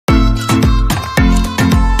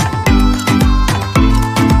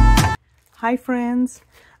Hi friends,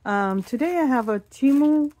 today I have a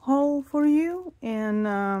Temu haul for you,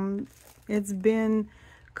 and it's been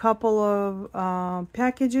a couple of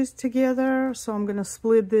packages together, so I'm gonna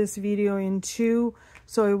split this video in two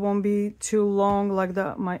so it won't be too long like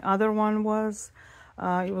my other one was.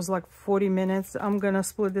 It was like 40 minutes. I'm gonna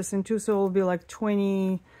split this in two, so it'll be like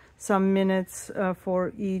 20 some minutes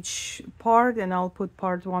for each part, and I'll put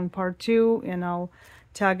part one, part two, and I'll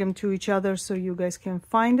tag them to each other so you guys can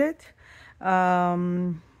find it.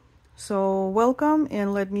 So welcome,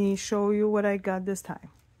 and let me show you what I got this time.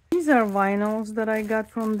 These are vinyls that I got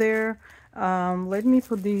from there. Let me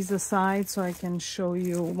put these aside so I can show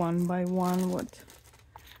you one by one what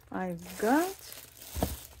I've got.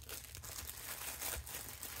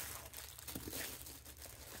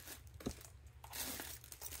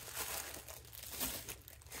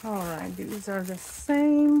 All right, these are the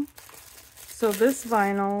same. So this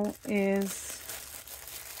vinyl is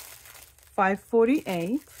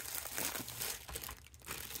 548,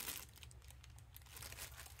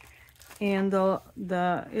 and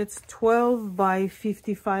it's 12 by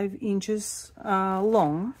 55 inches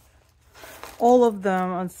long. All of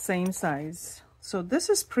them are the same size. So this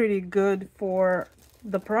is pretty good for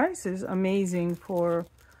the price. Is amazing for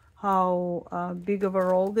how big of a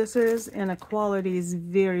roll this is, and the quality is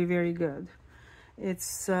very, very good.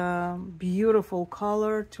 It's beautiful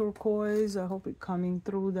color, turquoise. I hope it's coming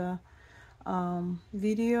through the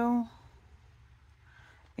video,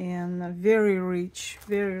 and very rich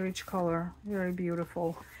color, very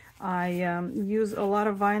beautiful. I use a lot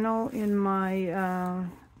of vinyl in my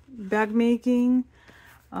bag making,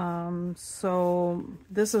 so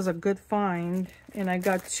this is a good find, and I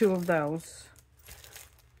got two of those.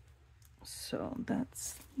 So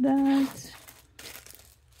that's that.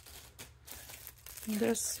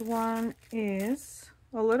 This one is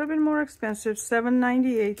a little bit more expensive,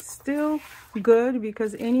 $7.98. Still good,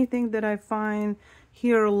 because anything that I find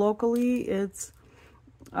here locally, it's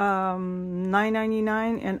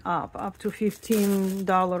 $9.99 and up to $15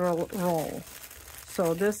 roll.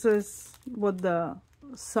 So this is what the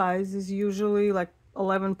size is usually, like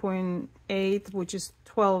 11.8, which is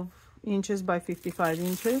 12 inches by 55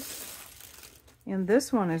 inches. And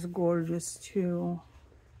this one is gorgeous too.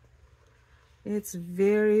 It's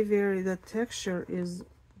very, the texture is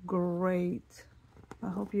great. I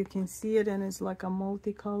hope you can see it, and it's like a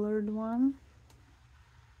multicolored one.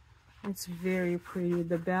 It's very pretty.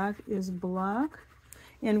 The back is black,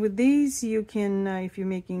 and with these you can, if you're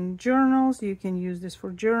making journals, you can use this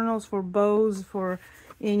for journals, for bows, for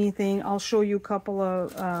anything. I'll show you a couple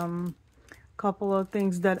of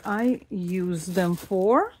things that I use them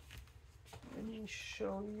for. Let me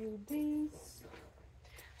show you these.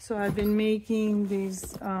 So I've been making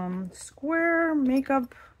these square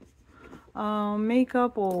makeup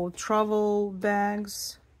or travel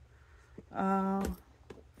bags from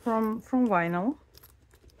vinyl,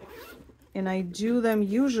 and I do them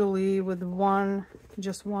usually with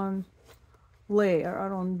just one layer. I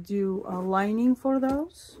don't do a lining for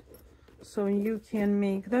those, so you can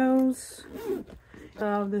make those.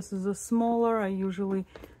 This is a smaller. I usually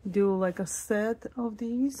do like a set of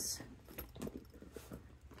these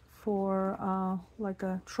for like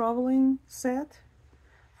a traveling set.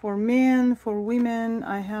 For men, for women,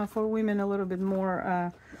 I have for women a little bit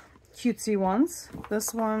more cutesy ones.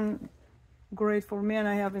 This one great for men.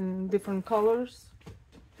 I have in different colors.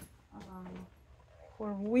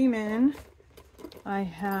 For women, I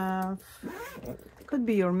have, could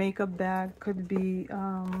be your makeup bag, could be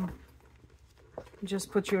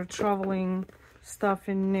just put your traveling stuff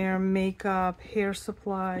in there, makeup, hair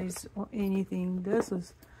supplies, or anything. This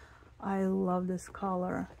is, I love this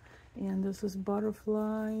color. And this is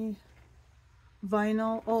butterfly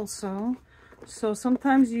vinyl also. So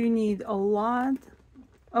sometimes you need a lot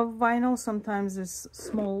of vinyl, sometimes it's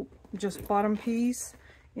small, just bottom piece,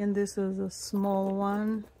 and this is a small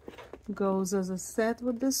one, goes as a set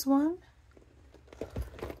with this one.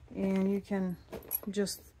 And you can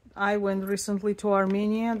just, I went recently to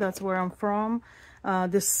Armenia, that's where I'm from,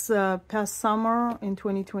 this past summer in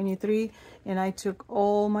 2023, and I took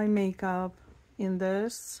all my makeup in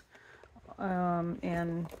this,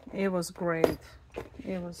 and it was great.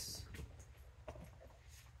 It was,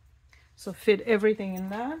 so fit everything in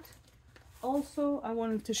that. Also, I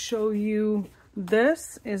wanted to show you,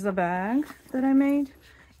 this is a bag that I made,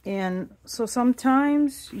 and so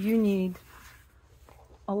sometimes you need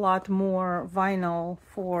a lot more vinyl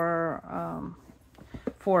for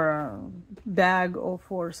a bag or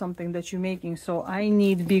for something that you're making. So I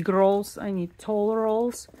need big rolls, I need tall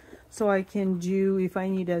rolls, so I can do, if I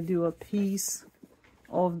need to do a piece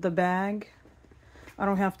of the bag, I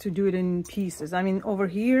don't have to do it in pieces. I mean, over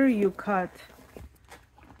here you cut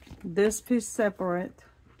this piece separate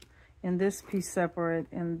and this piece separate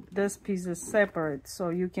and this piece is separate, so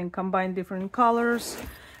you can combine different colors,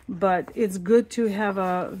 but it's good to have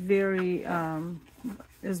a very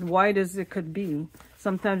as wide as it could be.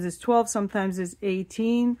 Sometimes it's 12, sometimes it's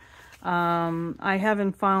 18. I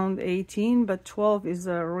haven't found 18, but 12 is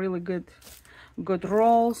a really good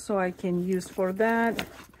roll, so I can use for that.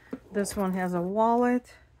 This one has a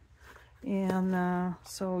wallet, and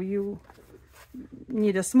so you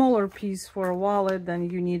need a smaller piece for a wallet than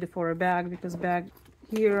you need for a bag, because bag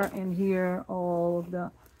here and here, all of the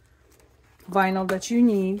vinyl that you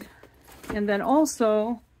need. And then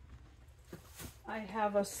also I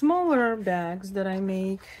have a smaller bags that I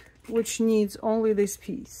make, which needs only this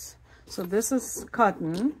piece. So this is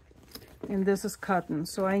cotton and this is cotton,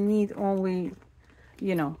 so I need only,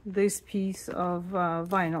 you know, this piece of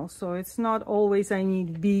vinyl. So it's not always I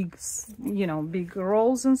need big, you know, big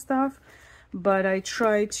rolls and stuff, but I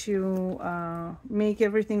try to make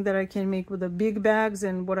everything that I can make with the big bags,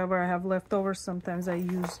 and whatever I have left over sometimes I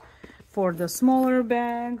use for the smaller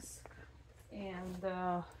bags.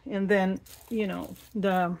 And then, you know,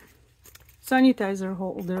 the sanitizer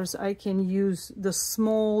holders, I can use the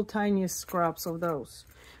small tiniest scraps of those,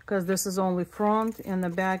 because this is only front and the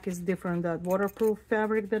back is different, that waterproof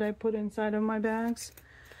fabric that I put inside of my bags.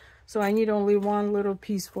 So I need only one little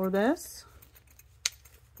piece for this,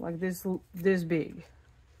 like this big.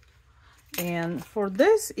 And for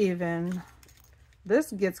this, even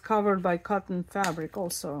this gets covered by cotton fabric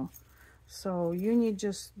also, so you need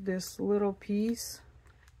just this little piece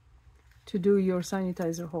to do your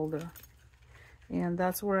sanitizer holder. And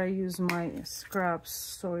that's where I use my scraps,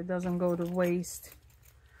 so it doesn't go to waste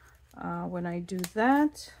when I do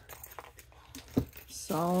that.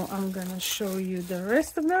 So I'm gonna show you the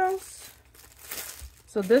rest of those.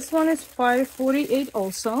 So this one is $5.48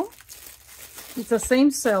 also. It's the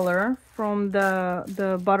same seller from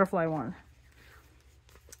the butterfly one.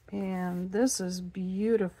 And this is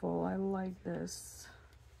beautiful. I like this.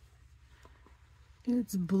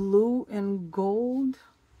 It's blue and gold.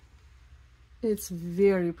 It's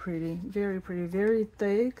very pretty, very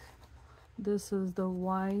thick. This is the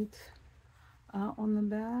white on the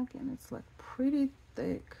back, and it's like pretty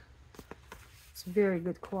thick. It's very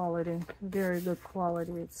good quality, very good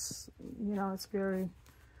quality. It's, you know, it's very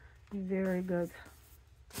good.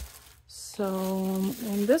 So,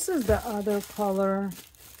 and this is the other color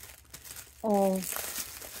of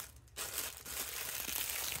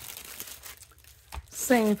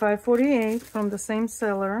same $5.48 from the same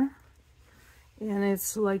seller, and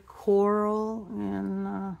it's like coral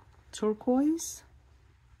and turquoise.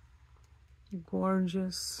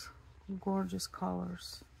 Gorgeous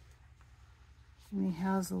colors. And it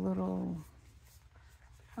has a little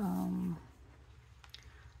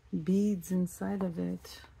beads inside of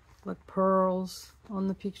it, like pearls on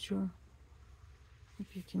the picture.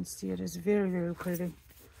 If you can see it, it's very pretty.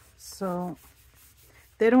 So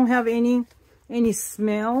they don't have any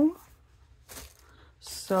smell.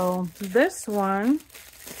 So this one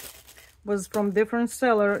was from different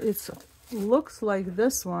seller. It looks like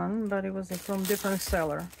this one, but it was from different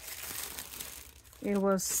seller. It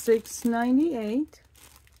was $6.98.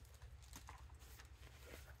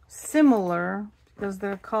 Similar, because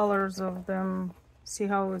the colors of them, see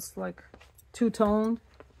how it's like two-toned?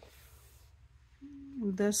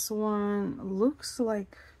 This one looks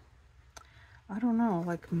like, I don't know,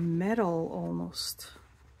 like metal almost.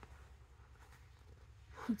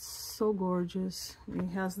 It's so gorgeous. It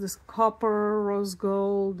has this copper, rose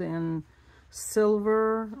gold, and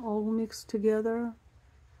silver all mixed together.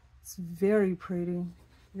 It's very pretty,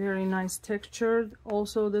 very nice textured.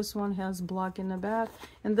 Also, this one has black in the back,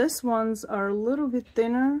 and these ones are a little bit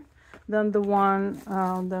thinner than the one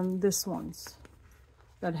than this ones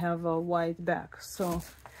that have a white back. So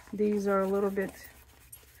these are a little bit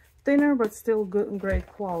thinner, but still good, great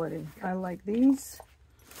quality. I like these.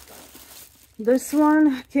 This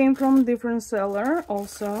one came from different seller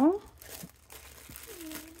also.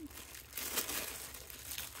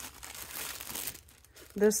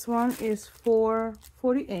 This one is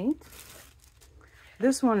 $4.48.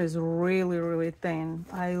 This one is really thin.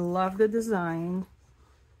 I love the design.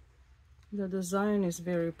 The design is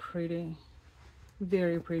very pretty,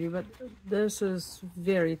 but this is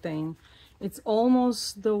very thin. It's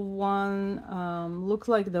almost the one, looks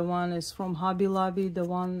like the one is from Hobby Lobby,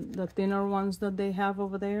 the thinner ones that they have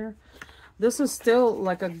over there. This is still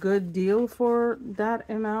like a good deal for that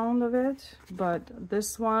amount of it, but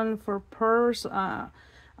this one for purse, I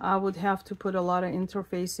would have to put a lot of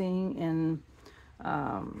interfacing and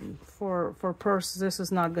For purse, this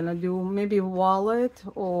is not gonna do. Maybe wallet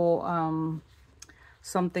or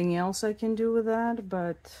something else I can do with that,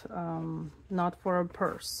 but not for a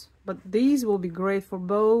purse. But these will be great for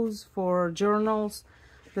bows, for journals.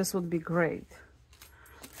 This would be great.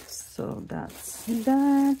 So that's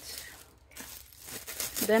that.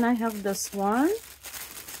 Then I have this one,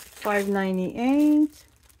 $5.98,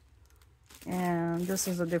 and this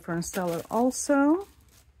is a different seller also.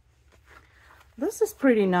 This is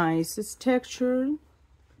pretty nice. It's textured,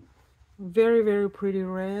 very, very pretty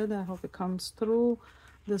red. I hope it comes through.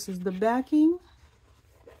 This is the backing.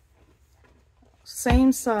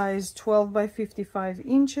 Same size, 12 by 55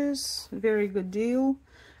 inches. Very good deal.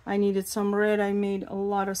 I needed some red. I made a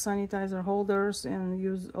lot of sanitizer holders and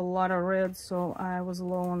used a lot of red, so I was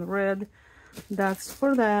low on red. That's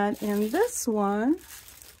for that. And this one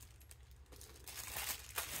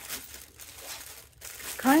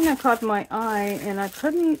kind of caught my eye, and I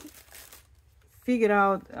couldn't figure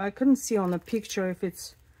out, I couldn't see on the picture if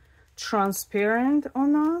it's transparent or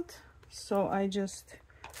not, so I just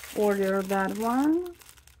ordered that one.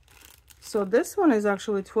 So this one is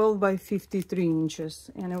actually 12 by 53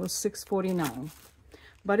 inches, and it was $6.49,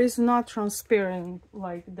 but it's not transparent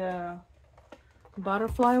like the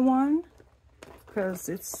butterfly one because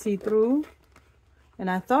it's see-through,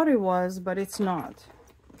 and I thought it was, but it's not.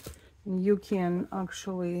 You can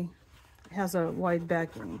actually, it has a white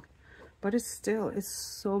backing, but it's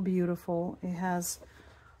so beautiful. It has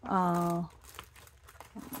let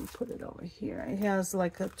me put it over here. It has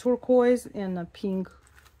like a turquoise and a pink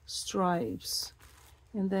stripes,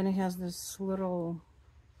 and then it has this little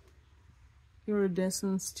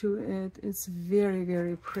iridescence to it. It's very,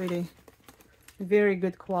 very pretty, very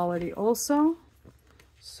good quality also.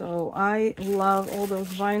 So I love all those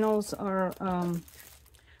vinyls. Are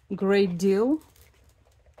great deal.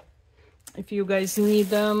 If you guys need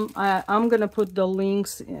them, I'm gonna put the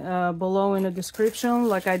links below in the description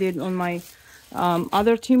like I did on my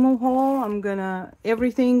other Temu haul. I'm gonna,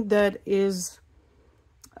 everything that is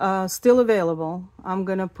still available, I'm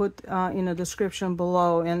gonna put in the description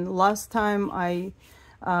below. And last time I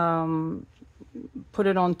put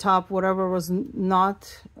it on top, whatever was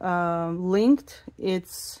not linked,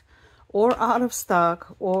 it's or out of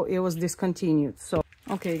stock or it was discontinued. So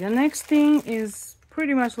okay, the next thing is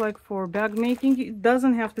pretty much like for bag making. It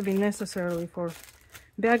doesn't have to be necessarily for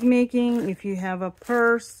bag making. If you have a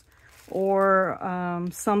purse or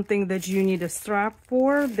something that you need a strap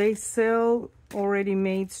for, they sell already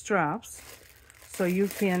made straps, so you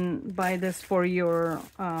can buy this for your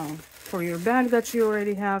bag that you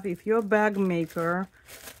already have. If you're a bag maker,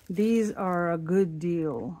 these are a good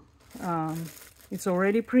deal. It's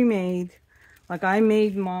already pre-made. Like I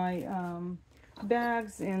made my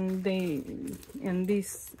bags, and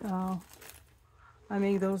these I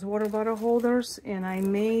make those water bottle holders, and I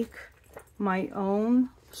make my own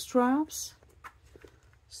straps.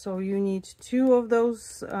 So you need 2 of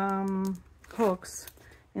those hooks,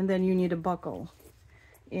 and then you need a buckle,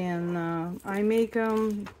 and I make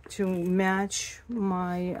them to match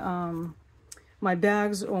my my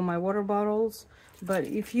bags or my water bottles. But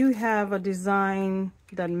if you have a design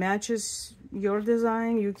that matches your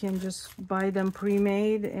design, you can just buy them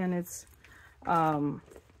pre-made, and it's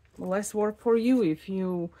less work for you. If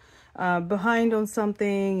you behind on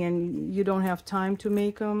something and you don't have time to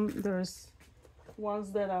make them, there's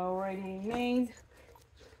ones that are already made.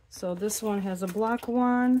 So this one has a black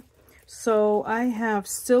one. So I have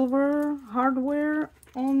silver hardware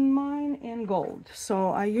on mine and gold. So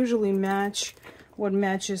I usually match what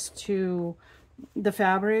matches to the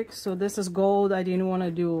fabric. So this is gold. I didn't want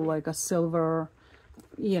to do like a silver,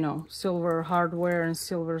 you know, silver hardware and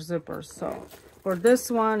silver zippers. So for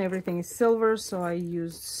this one, everything is silver, so I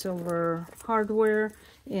used silver hardware,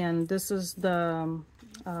 and this is the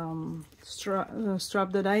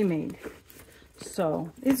strap that I made.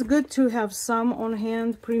 So it's good to have some on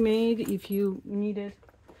hand pre-made if you need it,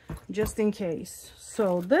 just in case.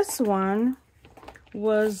 So this one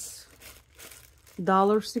was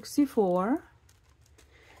 $1.64,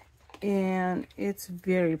 and it's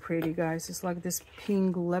very pretty, guys. It's like this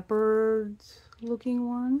pink leopard looking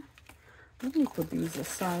one. Let me put these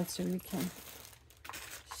aside so you can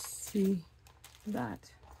see that.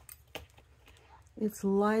 It's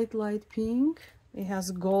light pink. It has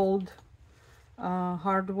gold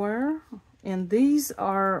hardware, and these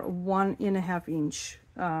are 1.5 inch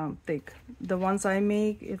thick. The ones I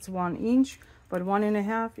make, it's 1 inch, but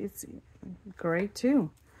 1.5, it's great too.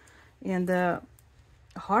 And the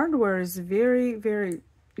hardware is very, very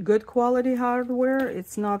good quality hardware.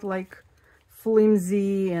 It's not like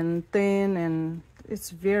flimsy and thin, and it's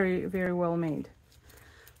very, very well made.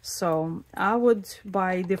 So I would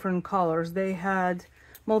buy different colors. They had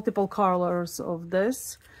multiple colors of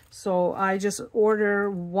this, so I just order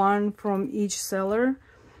one from each seller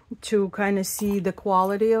to kind of see the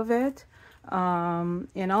quality of it.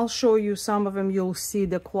 And I'll show you some of them. You'll see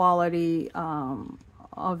the quality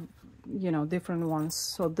of, you know, different ones.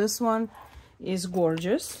 So this one is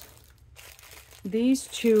gorgeous. These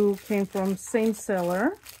two came from same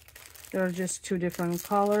seller. They're just two different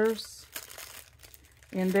colors,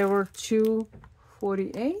 and they were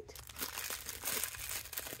 $2.48.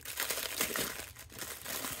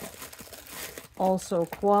 Also,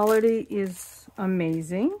 quality is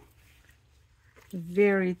amazing,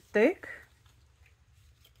 very thick.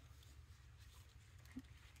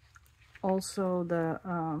 Also, the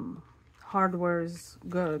hardware is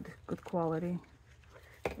good quality,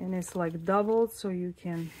 and it's like doubled, so you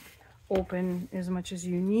can open as much as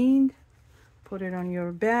you need, put it on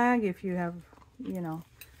your bag if you have, you know,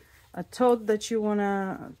 a tote that you want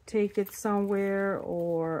to take it somewhere,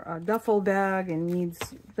 or a duffel bag and needs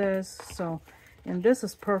this. So, and this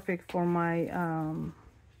is perfect for my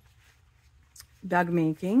bag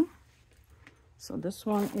making. So this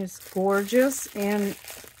one is gorgeous and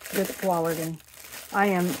good quality. I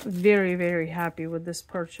am very, very happy with this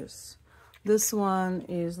purchase. This one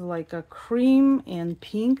is like a cream and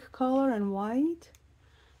pink color and white.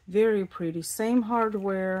 Very pretty. Same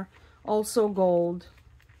hardware, also gold.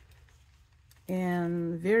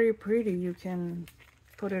 And very pretty. You can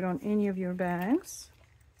put it on any of your bags.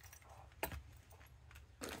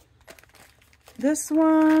 This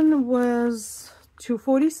one was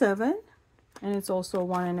 $2.47, and it's also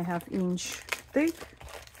 1.5 inch thick.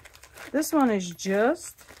 This one is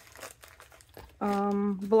just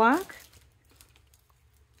black.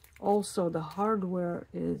 Also, the hardware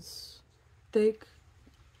is thick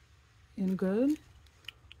and good.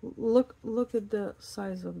 Look at the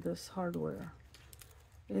size of this hardware.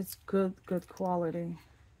 It's good quality.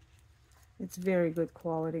 It's very good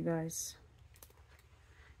quality, guys.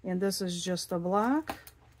 And this is just a black,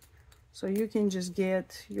 so you can just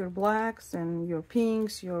get your blacks and your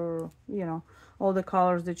pinks, your, you know, all the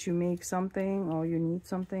colors that you make something or you need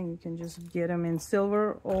something. You can just get them in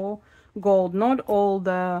silver or gold. Not all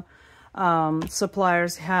the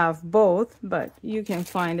suppliers have both, but you can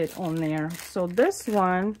find it on there. So this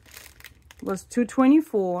one was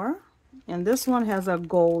 $2.24, and this one has a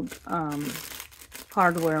gold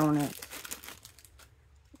hardware on it.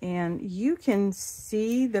 And you can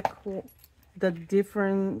see the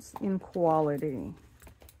difference in quality.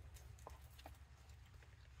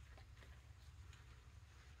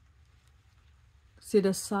 See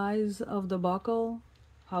the size of the buckle,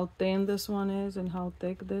 how thin this one is and how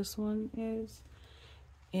thick this one is.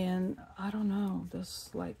 And I don't know, this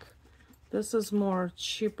is more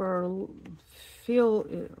cheaper feel.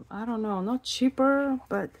 I don't know, not cheaper,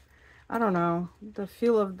 but I don't know, the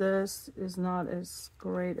feel of this is not as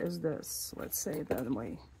great as this, let's say it that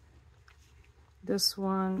way. This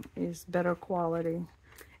one is better quality,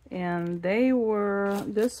 and they were,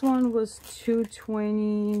 this one was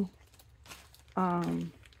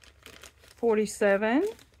 $2.47.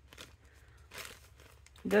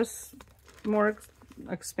 This more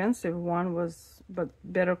expensive one was, but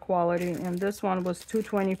better quality, and this one was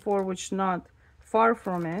 $2.24, which not far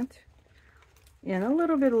from it, and a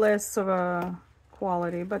little bit less of a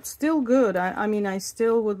quality, but still good. I mean, I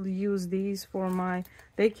still would use these for my,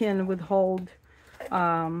 they can withhold,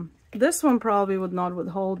 this one probably would not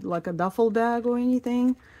withhold like a duffel bag or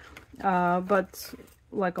anything, but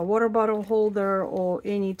like a water bottle holder or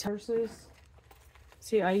any purses.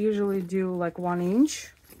 See, I usually do like 1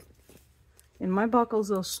 inch, and my buckles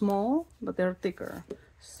are small, but they're thicker.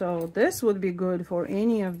 So this would be good for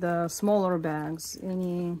any of the smaller bags,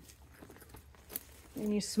 any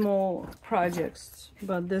small projects.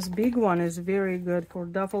 But this big one is very good for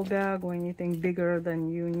duffel bag or anything bigger than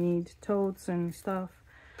you need, totes and stuff.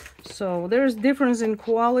 So there's difference in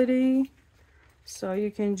quality, so you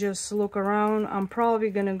can just look around. I'm probably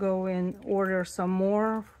gonna go and order some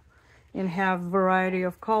more and have variety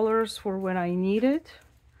of colors for when I need it.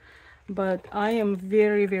 But I am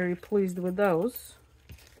very, very pleased with those.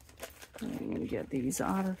 Let me get these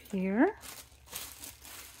out of here.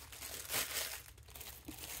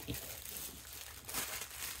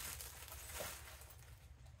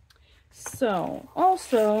 So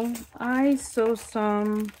also I saw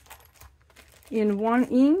some in 1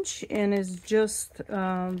 inch, and it's just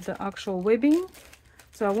the actual webbing,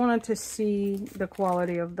 so I wanted to see the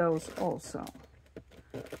quality of those also.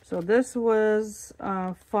 So this was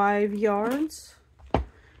 5 yards,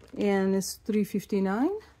 and it's $3.59.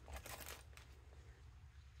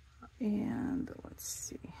 And let's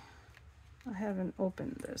see, I haven't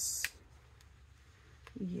opened this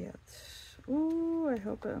yet. Oh, I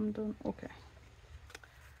hope I'm done. Okay,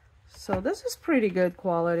 so this is pretty good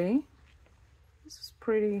quality. This is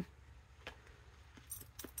pretty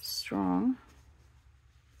strong.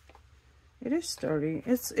 It is sturdy.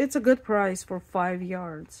 It's a good price for 5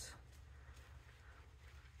 yards.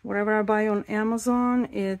 Whatever I buy on Amazon,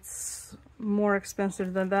 it's more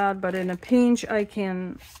expensive than that, but in a pinch I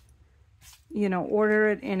can, you know, order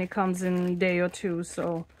it and it comes in a day or two.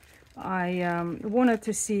 So I wanted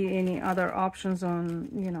to see any other options on,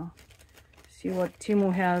 you know, see what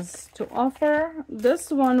Temu has to offer. This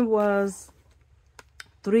one was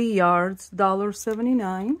 3 yards,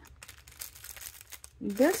 $1.79.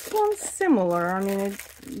 This one's similar. I mean,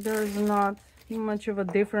 there's not much of a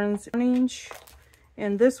difference. 1 inch,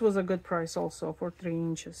 and this was a good price also for 3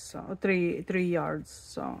 inches, so 3 yards.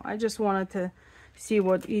 So I just wanted to see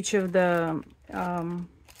what each of the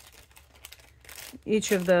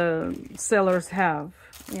sellers have,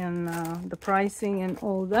 and the pricing and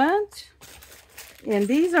all that. And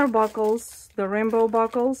these are buckles, the rainbow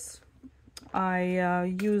buckles. I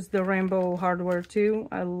use the rainbow hardware too.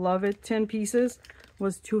 I love it. 10 pieces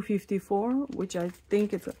was $2.54, which I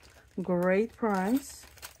think is a great price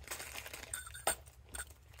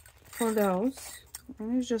for those.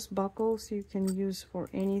 And it's just buckles you can use for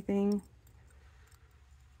anything,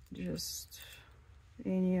 just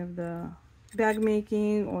any of the bag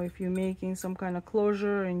making, or if you're making some kind of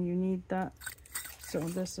closure and you need that. So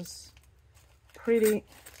this is pretty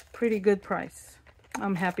good price.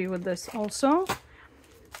 I'm happy with this also.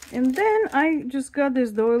 And then I just got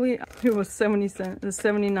this doily. It was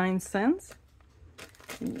 79 cents.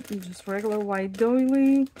 Just regular white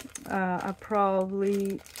doily. I'm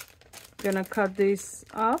probably gonna cut this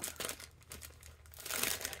up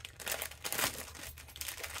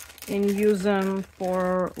and use them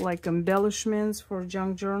for like embellishments for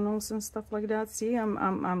junk journals and stuff like that. See,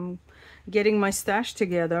 I'm getting my stash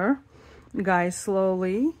together, guys,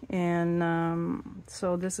 slowly. And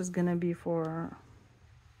so this is gonna be for,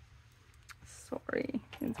 sorry,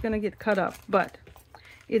 it's gonna get cut up, but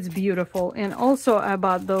it's beautiful. And also I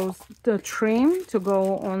bought the trim to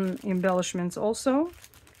go on embellishments also.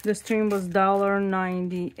 This trim was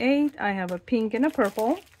 $1.98. I have a pink and a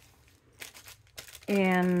purple,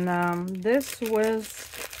 and this was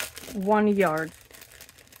 1 yard,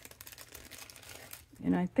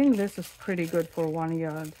 and I think this is pretty good for 1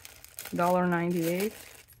 yard. $1.98.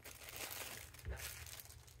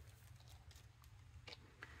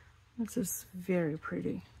 This is very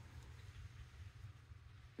pretty.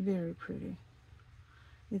 Very pretty.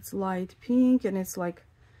 It's light pink, and it's like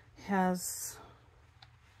has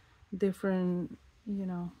different, you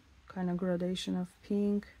know, kind of gradation of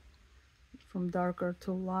pink from darker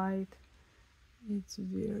to light. It's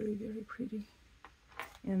very pretty.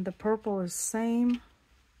 And the purple is same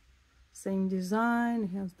design.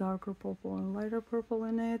 It has darker purple and lighter purple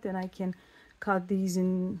in it, and I can cut these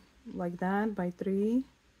in like that by 3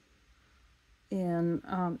 and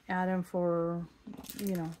add them for,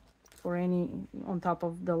 you know, for any on top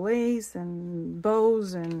of the lace and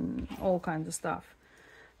bows and all kinds of stuff.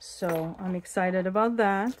 So I'm excited about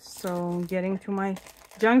that. So getting to my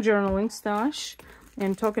junk journaling stash.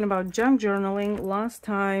 And talking about junk journaling, last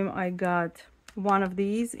time I got one of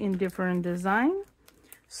these in different design.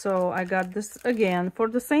 So I got this again for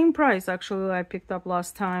the same price actually I picked up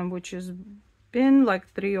last time, which has been like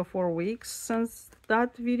 3 or 4 weeks since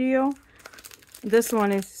that video. This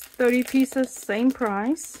one is 30 pieces, same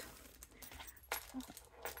price.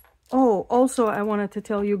 Oh, also I wanted to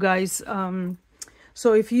tell you guys,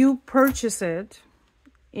 so if you purchase it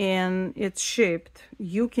and it's shipped,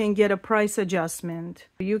 you can get a price adjustment.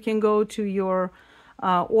 You can go to your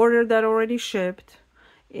order that already shipped,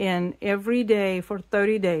 and every day for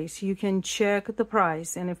 30 days you can check the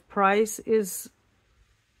price, and if price is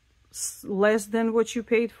less than what you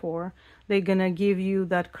paid for, they're gonna give you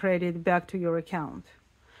that credit back to your account.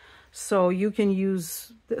 So you can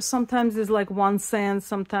use, sometimes it's like 1 cent,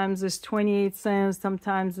 sometimes it's 28 cents,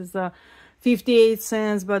 sometimes it's 58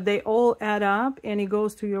 cents, but they all add up and it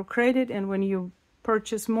goes to your credit, and when you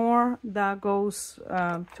purchase more, that goes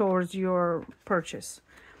towards your purchase.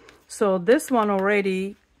 So this one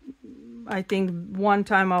already, I think one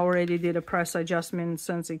time I already did a price adjustment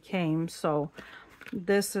since it came. So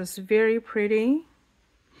this is very pretty.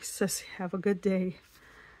 It says have a good day.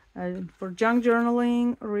 For junk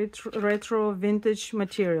journaling, retro vintage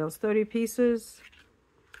materials, 30 pieces.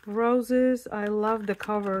 Roses, I love the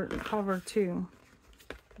cover too.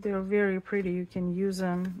 They're very pretty. You can use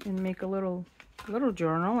them and make a little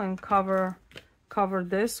journal and cover cover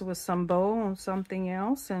this with some bow or something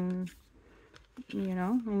else, and you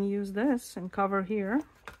know, and use this and cover here.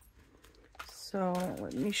 So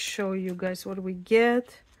let me show you guys what we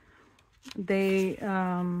get. There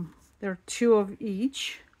are 2 of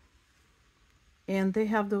each, and they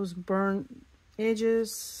have those burnt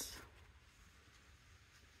edges.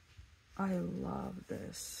 I love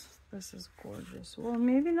this. This is gorgeous. Well,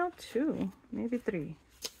 maybe not 2, maybe 3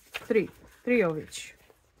 of each.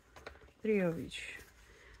 3 of each.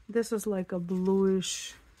 This is like a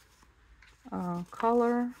bluish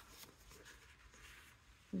color,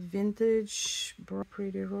 vintage,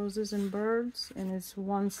 pretty roses and birds, and it's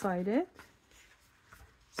one-sided.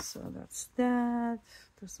 So that's that.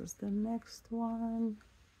 This is the next one.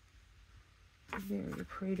 Very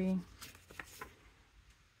pretty.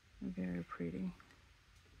 Very pretty.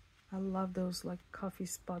 I love those like coffee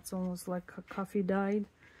spots, almost like a coffee dyed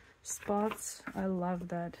spots. I love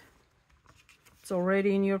that. It's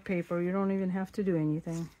already in your paper. You don't even have to do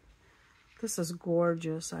anything. This is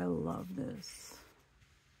gorgeous. I love this.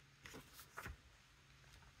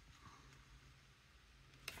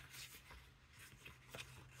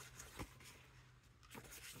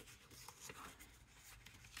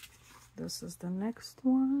 This is the next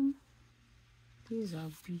one. These are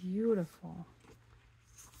beautiful.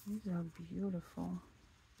 These are beautiful.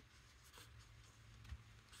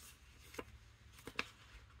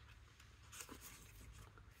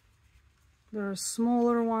 There are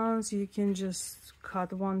smaller ones. You can just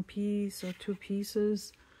cut 1 piece or 2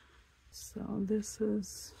 pieces. So this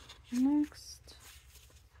is next.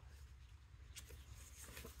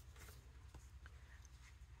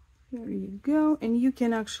 There you go. And you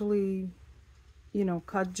can actually, you know,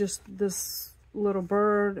 cut just this little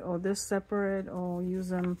bird or this separate, or use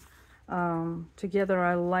them together.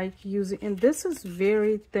 I like using, and this is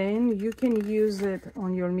very thin. You can use it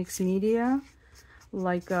on your mixed media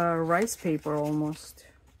like a rice paper almost.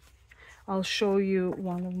 I'll show you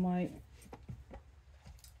one of my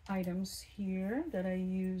items here that I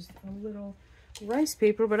used a little rice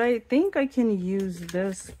paper, but I think I can use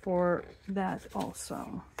this for that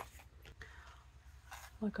also.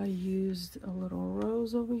 Like I used a little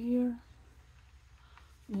rose over here,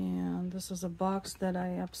 and this is a box that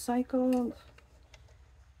I upcycled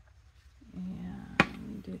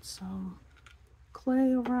and did some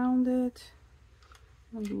clay around it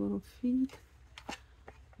and little feet.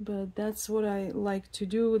 But that's what I like to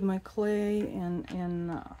do with my clay and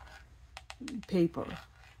paper.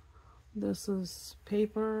 This is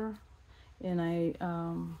paper, and I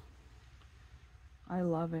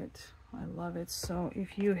love it. I love it. So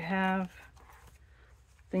if you have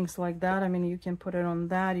things like that, I mean, you can put it on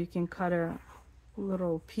that. You can cut a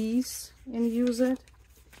little piece and use it.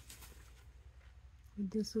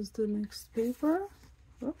 This is the next paper.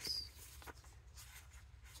 Oops.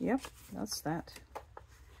 Yep, that's that.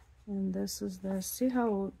 And this is the, see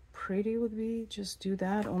how pretty it would be? Just do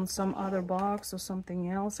that on some other box or something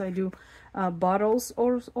else. I do bottles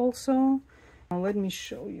also. Now let me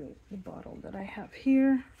show you the bottle that I have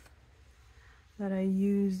here, that I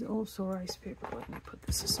used also rice paper. Let me put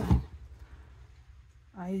this aside.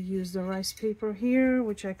 I used the rice paper here,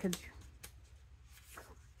 which I could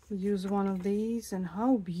use one of these, and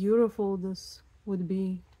how beautiful this would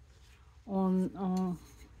be on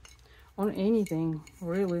anything,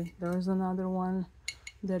 really. There's another one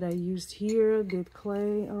that I used here, did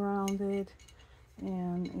clay around it,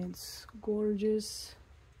 and it's gorgeous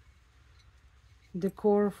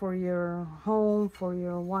decor for your home, for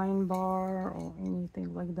your wine bar or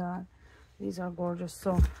anything like that. These are gorgeous.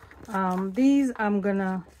 So these I'm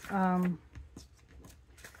gonna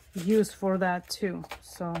use for that too.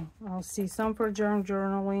 So I'll see some for junk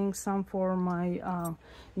journaling, some for my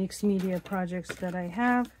mixed media projects that I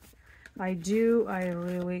have. I'm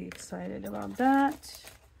really excited about that.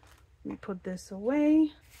 We put this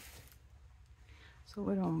away so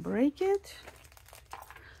we don't break it.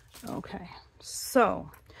 Okay.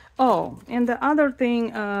 So, oh, and the other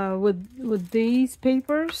thing with these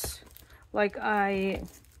papers, like I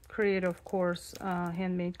create, of course,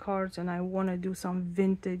 handmade cards, and I want to do some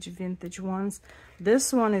vintage ones.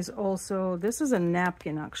 This one is also, this is a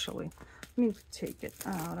napkin actually. Let me take it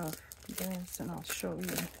out of this and I'll show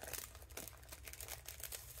you.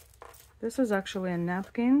 This is actually a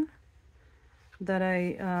napkin that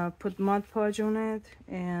I put Mod Podge on it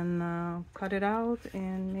and cut it out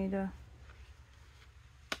and made a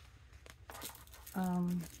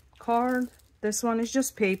card. This one is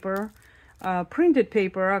just paper, printed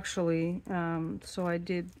paper actually, so I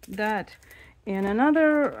did that. And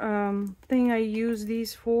another thing I use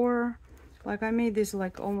these for, like I made this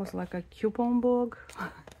like almost like a coupon book.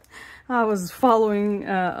 I was following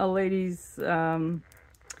a lady's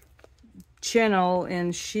channel,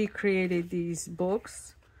 and she created these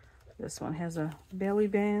books. This one has a belly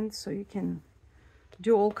band, so you can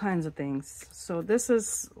do all kinds of things. So this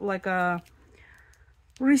is like a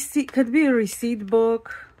receipt, could be a receipt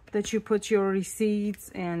book that you put your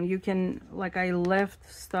receipts, and you can, like, I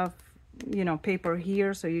left stuff, you know, paper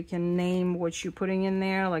here, so you can name what you're putting in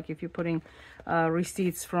there. Like if you're putting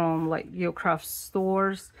receipts from like your craft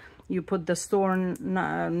stores, you put the store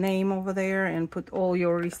name over there and put all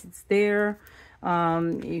your receipts there.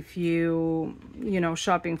 If you know,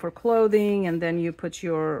 shopping for clothing, and then you put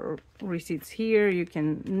your receipts here, you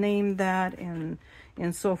can name that, and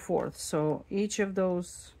so forth. So each of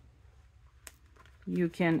those you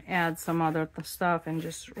can add some other stuff and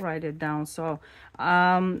just write it down. So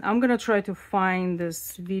I'm gonna try to find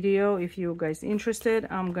this video. If you guys interested,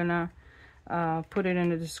 I'm gonna put it in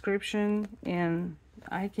the description, and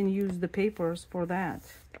I can use the papers for that.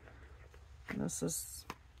 This is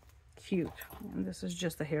cute, and this is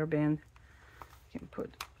just a hairband. You can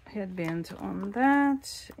put headband on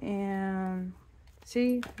that, and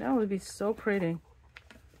see, that would be so pretty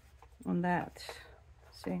on that.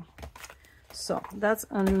 See, so that's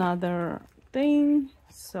another thing.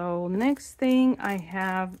 So next thing, I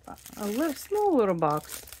have a little small little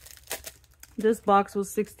box. This box was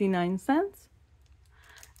 69 cents,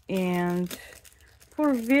 and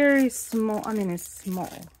for very small, I mean, it's small,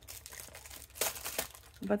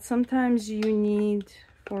 but sometimes you need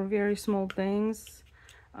for very small things,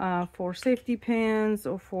 for safety pins,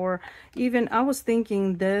 or for even, I was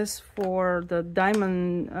thinking this for the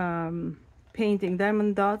diamond painting,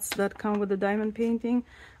 diamond dots that come with the diamond painting.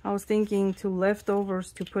 I was thinking to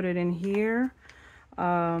leftovers to put it in here,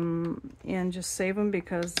 and just save them,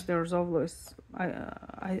 because there's always,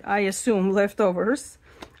 I assume, leftovers.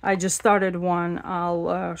 I just started one.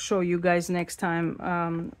 I'll show you guys next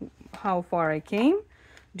time how far I came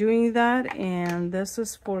doing that, and this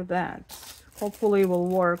is for that. Hopefully it will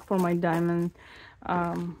work for my diamond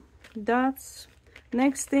dots.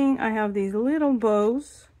 Next thing, I have these little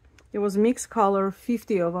bows. It was mixed color,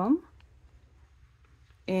 50 of them,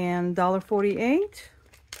 and $1.48.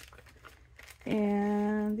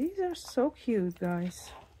 And these are so cute,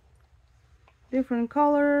 guys. Different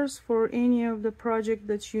colors for any of the project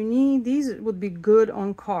that you need. These would be good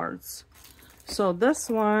on cards. So this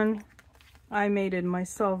one, I made it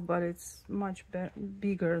myself, but it's much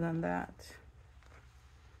bigger than that.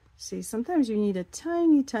 See, sometimes you need a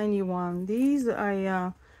tiny, tiny one. These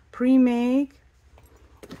I pre-make,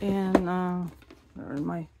 and they're in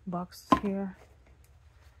my box here.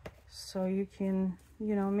 So you can,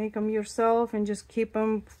 you know, make them yourself and just keep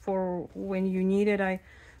them for when you need it.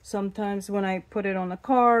 Sometimes when I put it on a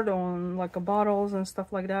card, on like a bottles and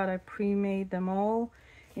stuff like that, I pre-made them all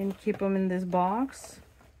and keep them in this box.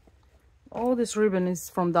 All this ribbon is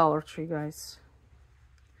from Dollar Tree, guys.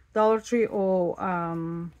 Dollar Tree or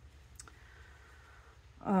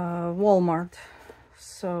Walmart.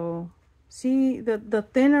 So see, the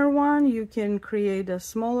thinner one, you can create a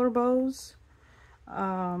smaller bows.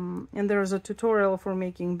 And there's a tutorial for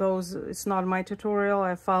making bows. It's not my tutorial.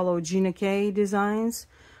 I follow Gina K Designs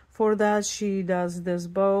for that. She does this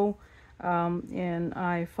bow, and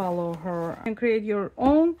I follow her. You can create your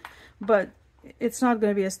own, but it's not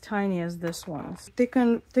going to be as tiny as this one.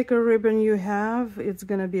 Thicker ribbon you have, it's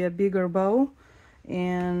going to be a bigger bow,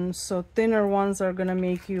 and so thinner ones are going to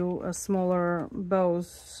make you a smaller bows.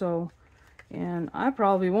 So, and I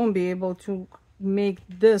probably won't be able to make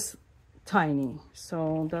this tiny,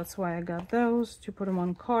 so that's why I got those to put them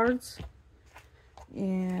on cards.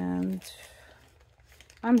 And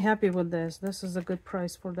I'm happy with this. This is a good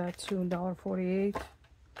price for that too, $1.48.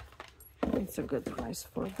 It's a good price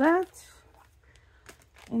for that.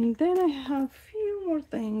 And then I have a few more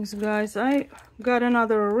things, guys. I got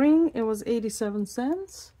another ring. It was 87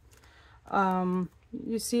 cents.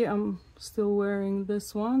 You see, I'm still wearing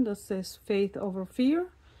this one that says Faith Over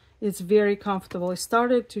Fear. It's very comfortable. It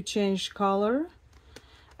started to change color,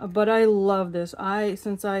 but I love this.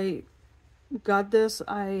 Since I got this,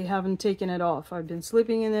 I haven't taken it off. I've been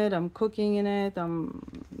sleeping in it. I'm cooking in it.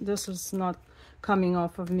 This is not coming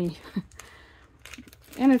off of me.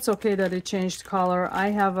 And it's okay that it changed color. I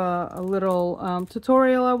have a little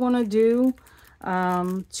tutorial I want to do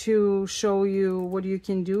to show you what you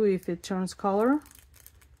can do if it turns color,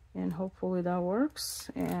 and hopefully that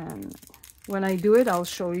works. And when I do it, I'll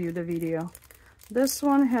show you the video. This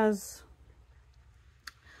one has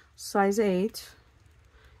size 8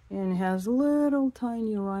 and has little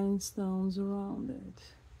tiny rhinestones around it.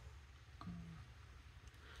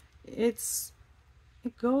 It's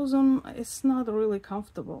it goes on, it's not really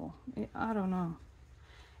comfortable. I don't know.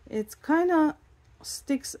 It's kind of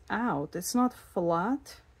sticks out. It's not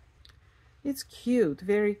flat. It's cute,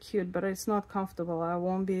 very cute, but it's not comfortable. I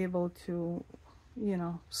won't be able to, you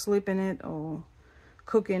know, sleep in it or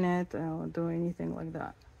cook in it or do anything like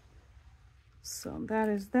that. So that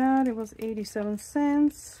is that. It was 87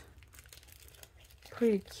 cents.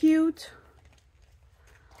 Pretty cute.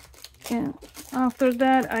 And after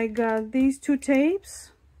that, I got these two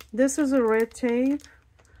tapes. This is a red tape.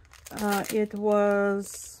 It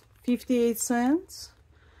was 58 cents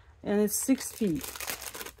and it's 6 feet.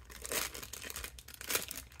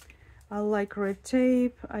 I like red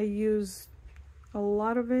tape. I use a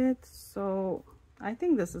lot of it, so I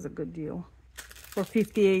think this is a good deal for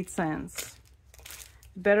 58 cents.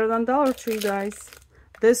 Better than Dollar Tree, guys.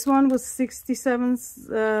 This one was 67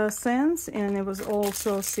 cents and it was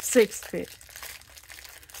also 6 feet.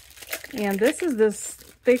 And this is this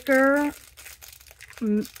thicker,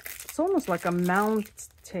 it's almost like a mount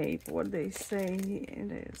tape, what they say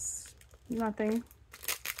it is. Nothing.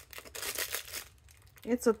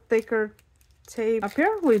 It's a thicker tape.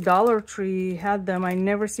 Apparently Dollar Tree had them. I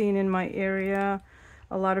never seen in my area.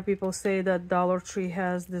 A lot of people say that Dollar Tree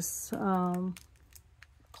has this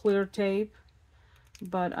clear tape,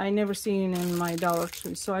 but I never seen in my Dollar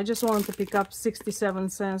Tree. So I just wanted to pick up 67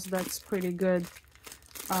 cents. That's pretty good.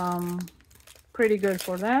 Pretty good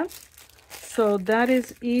for that. So that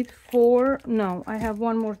is it for, no, I have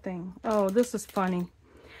one more thing. Oh, this is funny.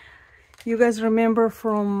 You guys remember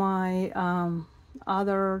from my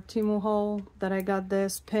other Temu haul that I got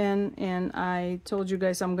this pin, and I told you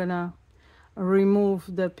guys I'm gonna remove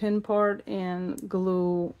the pin part and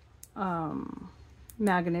glue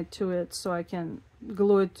magnet to it so I can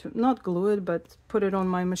glue it to, not glue it, but put it on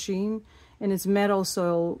my machine. And it's metal, so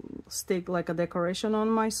it'll stick like a decoration on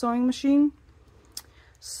my sewing machine.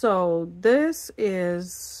 So this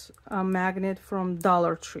is a magnet from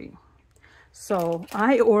Dollar Tree. So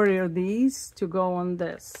I ordered these to go on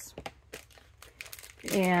this,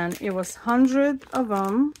 and it was 100 of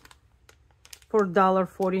them for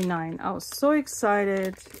 $1.49. I was so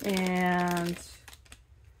excited, and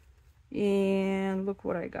look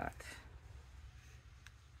what I got.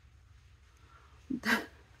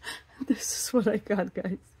 This is what I got,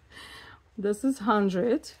 guys. This is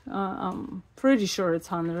 100. I'm pretty sure it's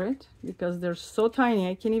 100 because they're so tiny.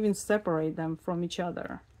 I can't even separate them from each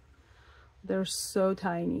other. They're so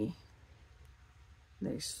tiny.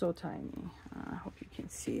 They're so tiny. I hope you can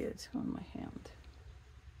see it on my hand.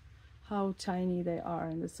 How tiny they are.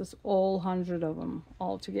 And this is all 100 of them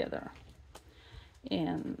all together.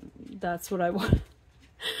 And that's what I want.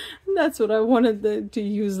 That's what I wanted to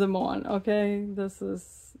use them on. Okay, this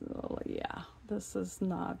is, oh, yeah, this is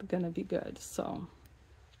not gonna be good. So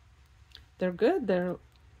they're good. They're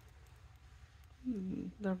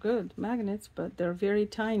good magnets, but they're very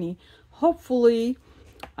tiny. Hopefully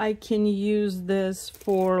I can use this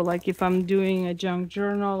for, like, if I'm doing a junk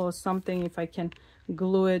journal or something, if I can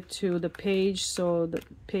glue it to the page so the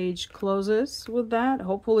page closes with that.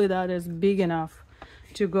 Hopefully that is big enough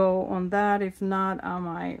to go on that. If not, I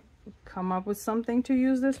might come up with something to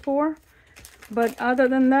use this for. But other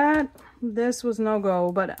than that, this was no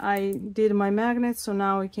go. But I did my magnets, so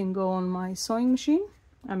now it can go on my sewing machine.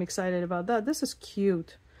 I'm excited about that. This is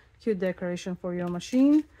cute decoration for your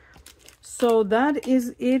machine. So that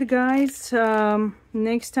is it, guys.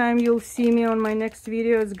 Next time you'll see me on my next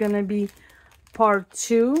video, it's gonna be part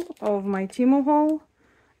 2 of my Temu haul.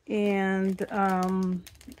 And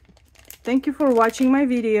thank you for watching my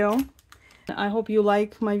video. I hope you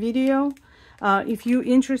like my video. If you're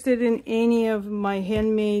interested in any of my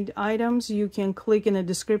handmade items, you can click in the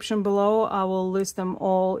description below. I will list them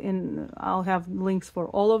all in, I'll have links for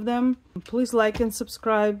all of them. Please like and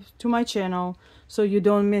subscribe to my channel so you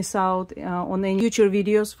don't miss out on any future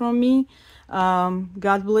videos from me.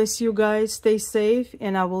 God bless you guys. Stay safe,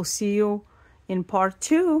 and I will see you in part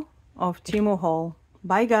 2 of Temu haul.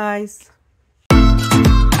 Bye, guys.